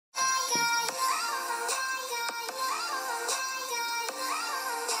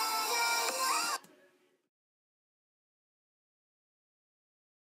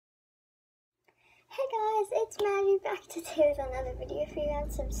Hi guys, it's Maddie back today with another video. If you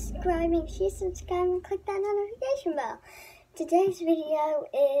aren't subscribing, please subscribe and click that notification bell. Today's video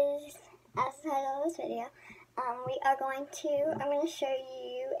is, as the title of this video, I'm going to show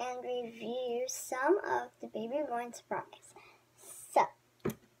you and review some of the Baby Born Surprise. So,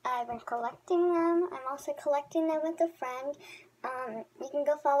 I've been collecting them. I'm also collecting them with a friend. You can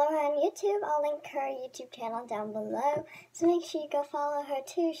go follow her on YouTube. I'll link her YouTube channel down below. So make sure you go follow her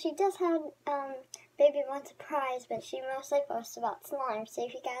too. She does have Baby Born Surprise, but she mostly posts about slime. So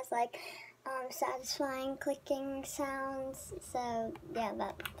if you guys like satisfying clicking sounds, so yeah,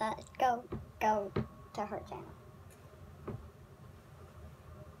 go to her channel.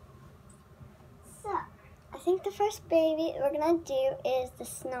 So I think the first baby we're gonna do is the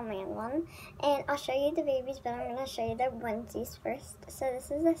snowman one, and I'll show you the babies, but I'm gonna show you their onesies first. So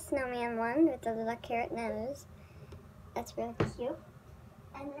this is the snowman one with the little carrot nose. That's really cute.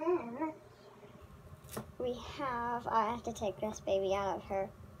 And then we have, I have to take this baby out of her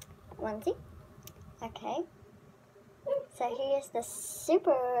onesie. Okay. So here's the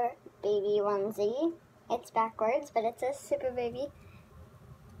super baby onesie. It's backwards, but it's a super baby.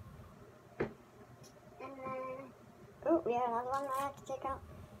 Oh, we have another one that I have to take out.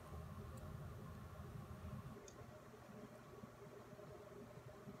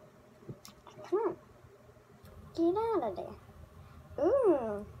 Come on. Get out of there.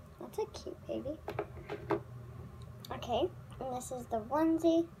 Ooh, that's a cute baby. Okay, and this is the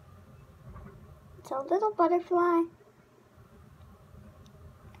onesie. It's a little butterfly.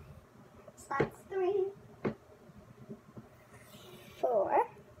 So that's 3, 4.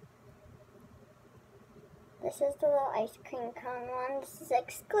 This is the little ice cream cone one. This is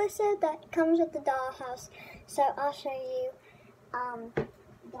exclusive. That comes with the dollhouse. So I'll show you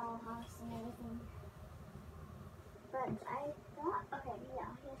dollhouse and everything. But I thought, okay, yeah,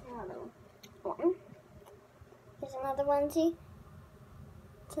 here's another one. Here's another onesie.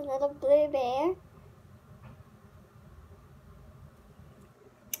 It's a little blue bear.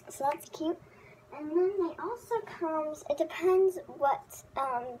 So that's cute. And then they also comes, it depends what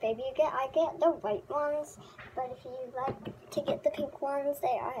baby you get. I get the white ones, but if you like to get the pink ones,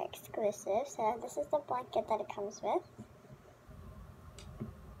 they are exclusive. So this is the blanket that it comes with.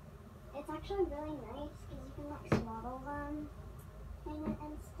 It's actually really nice because you can like swaddle them in it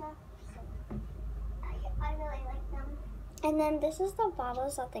and stuff. So I really like them. And then this is the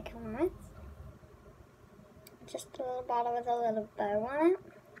bottles that they come with. Just a little bottle with a little bow on it.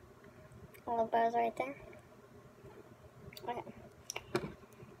 A little bows right there. Okay.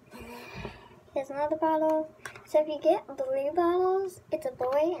 Here's another bottle. So if you get blue bottles, it's a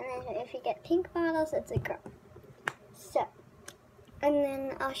boy, and then if you get pink bottles, it's a girl. So, and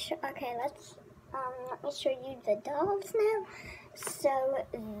then I'll show. Okay, let me show you the dolls now. So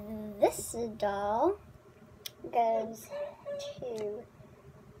this doll goes to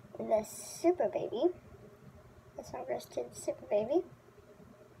the super baby. This one goes to the super baby.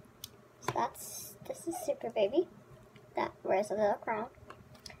 So this is super baby. That wears a little crown.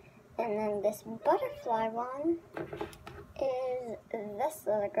 And then this butterfly one is this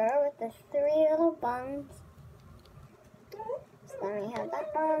little girl with the 3 little buns. So let me have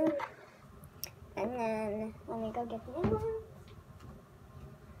that one. And then let me go get the other one.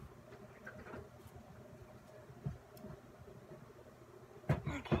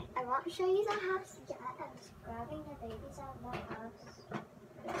 Okay, I won't show you the house yet. I'm just grabbing the babies out of the house.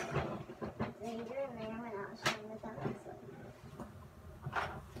 They were in there when I was showing the dinosaur.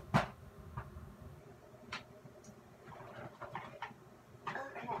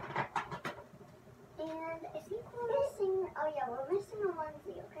 Okay. And I think we're missing, oh yeah, we're missing a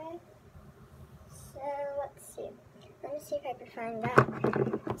onesie, okay? So, let's see. Let me see if I can find that.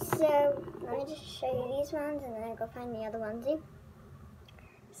 So, let me just show you these ones and then I'll go find the other onesie.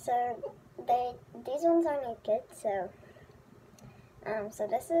 So, these ones are naked, so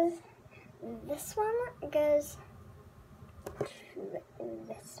this one goes to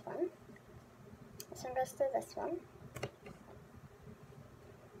this one. This one goes to this one.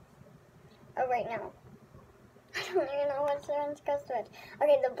 Oh, wait, no. I don't even know which one goes to it.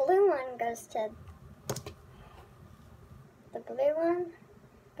 Okay, the blue one goes to... The blue one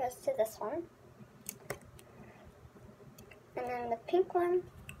goes to this one. And then the pink one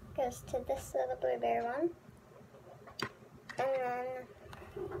goes to this little blue bear one. And then...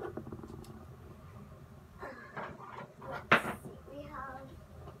 let's see, we have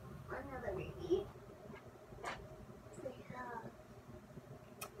another baby.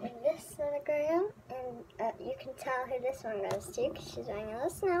 We have this little girl, and you can tell who this one goes to because she's wearing a little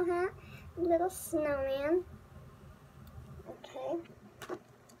snow hat, a little snowman. Okay.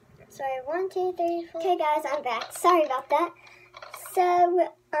 Sorry, 1, 2, 3, 4. Okay guys, I'm back. Sorry about that. So,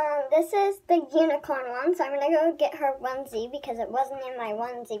 this is the unicorn one. So I'm gonna go get her onesie because it wasn't in my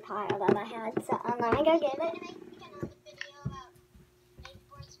onesie pile that I had. So let me go get it.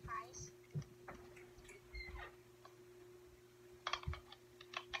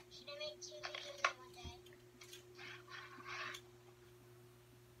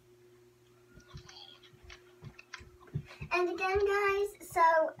 And again, guys,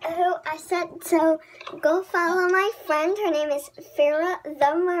 so go follow my friend. Her name is Farrah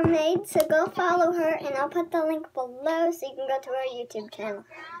the Mermaid. So go follow her, and I'll put the link below so you can go to her YouTube channel.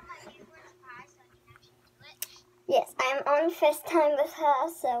 Yes, I'm on FaceTime with her,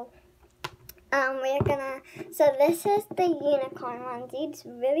 so so this is the unicorn onesie. It's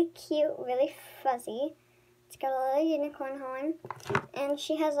really cute, really fuzzy. It's got a little unicorn horn, and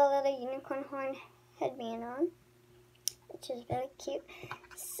she has a little unicorn horn headband on, which is very cute.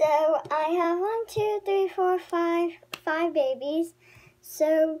 So I have 1, 2, 3, 4, 5 babies.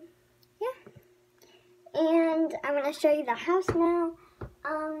 So yeah, and I'm gonna show you the house now.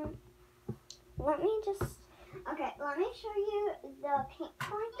 Let me show you the pink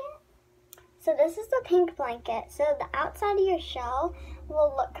blanket. So this is the pink blanket. So the outside of your shell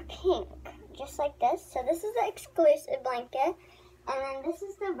will look pink, just like this. So this is the exclusive blanket, and then this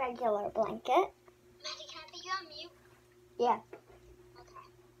is the regular blanket. Maddie, can I put you on mute? Yeah. Okay.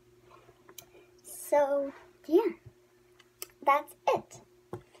 So, yeah, that's it.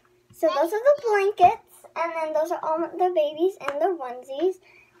 So those are the blankets, and then those are all the babies and the onesies.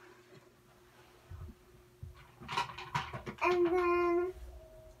 And then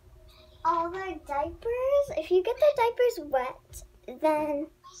all the diapers, if you get the diapers wet, then...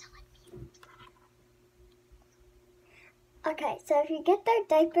 Okay, so if you get their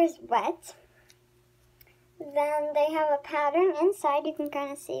diapers wet, then they have a pattern inside. You can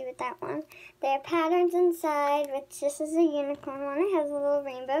kind of see with that one. They have patterns inside, which this is a unicorn one. It has a little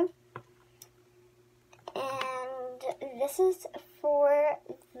rainbow. And this is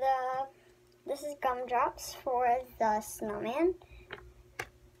this is gumdrops for the snowman.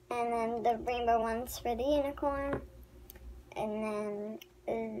 And then the rainbow one's for the unicorn. And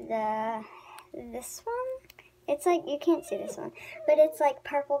then this one, it's like, you can't see this one, but it's like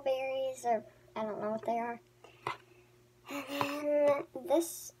purple berries, or I don't know what they are. And then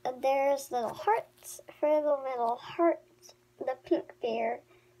there's little hearts for the little hearts, the pink bear,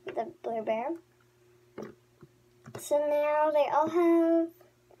 the blue bear. So now they all have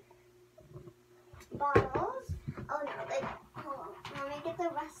bottles. Oh no, hold on. Let me get the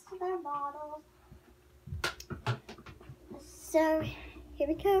rest of their bottles. So here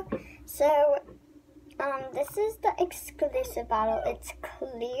we go. So this is the exclusive bottle. It's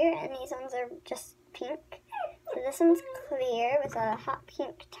clear, and these ones are just pink. So this one's clear with a hot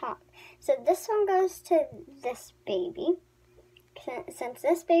pink top. So this one goes to this baby, since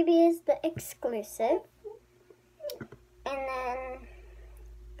this baby is the exclusive. And then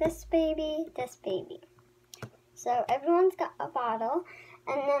this baby. So everyone's got a bottle.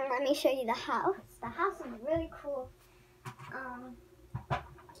 And then let me show you the house. The house is really cool.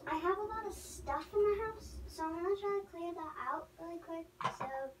 I have a lot of stuff in the house, so I'm going to try to clear that out really quick so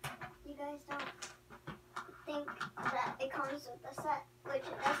you guys don't think that it comes with the set, which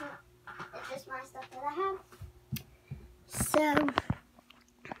it doesn't. It's just my stuff that I have. So,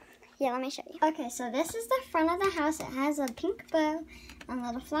 yeah, let me show you. Okay, so this is the front of the house. It has a pink bow and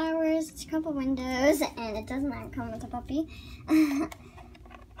little flowers. It's a couple windows, and it does not come with a puppy.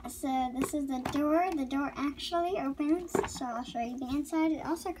 So this is the door. The door actually opens, so I'll show you the inside. It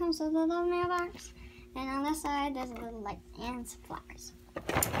also comes with a little mailbox, and on this side there's a little light and some flowers.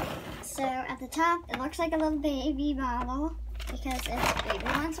 So at the top, it looks like a little baby bottle because it's baby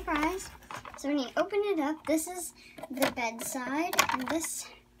one surprise. So when you open it up, this is the bedside, and this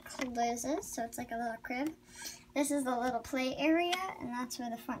closes, so it's like a little crib. This is the little play area, and that's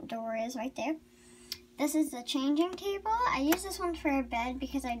where the front door is right there. This is the changing table. I use this one for a bed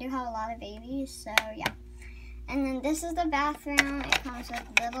because I do have a lot of babies, so yeah. And then this is the bathroom. It comes with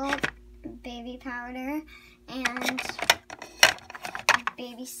little baby powder and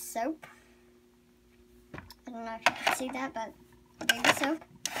baby soap. I don't know if you can see that, but baby soap.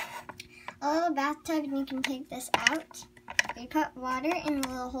 A little bathtub, and you can take this out. You put water in the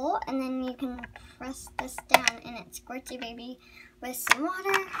little hole, and then you can press this down, and it squirts your baby with some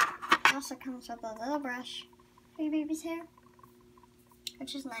water. It also comes with a little brush for your baby's hair,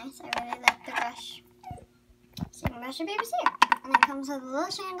 which is nice. I really like the brush. So you can brush your baby's hair. And it comes with a little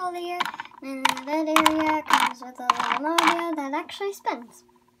chandelier, and in the bed area it comes with a little motor that actually spins.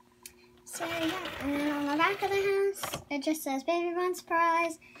 So yeah, and then on the back of the house, it just says Baby Bun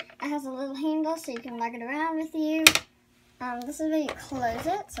Surprise. It has a little handle so you can lug it around with you. This is where you close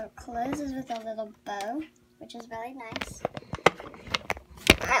it, so it closes with a little bow, which is really nice.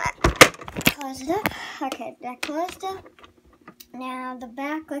 Close it up. Okay, that closed up. Now the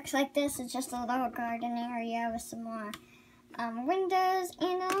back looks like this. It's just a little garden area with some more windows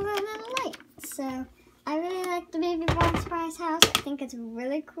and a little light. So I really like the Baby Bun Surprise house. I think it's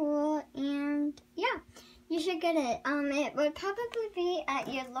really cool, and yeah, you should get it. It would probably be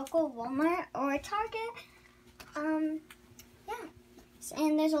at your local Walmart or Target. Yeah,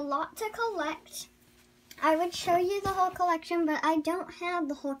 and there's a lot to collect. I would show you the whole collection, but I don't have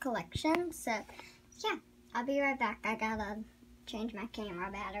the whole collection, so yeah, I'll be right back. I gotta change my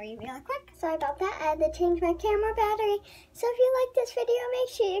camera battery real quick. Sorry about that, I had to change my camera battery. So if you like this video, make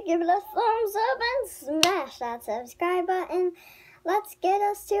sure you give it a thumbs up and smash that subscribe button. Let's get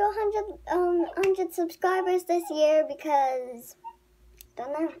us to 100 subscribers this year, because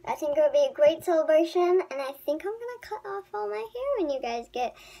don't know, I think it would be a great celebration, and I think I'm gonna cut off all my hair when you guys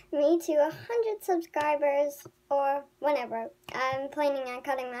get me to 100 subscribers, or whenever. I'm planning on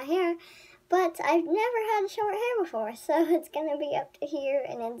cutting my hair, but I've never had short hair before, so it's gonna be up to here,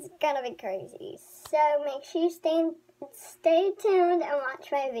 and it's gonna be crazy. So make sure you stay tuned and watch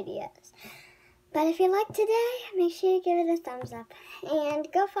my videos. But if you like today, make sure you give it a thumbs up,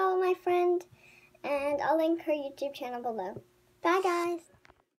 and go follow my friend, and I'll link her YouTube channel below. Bye guys!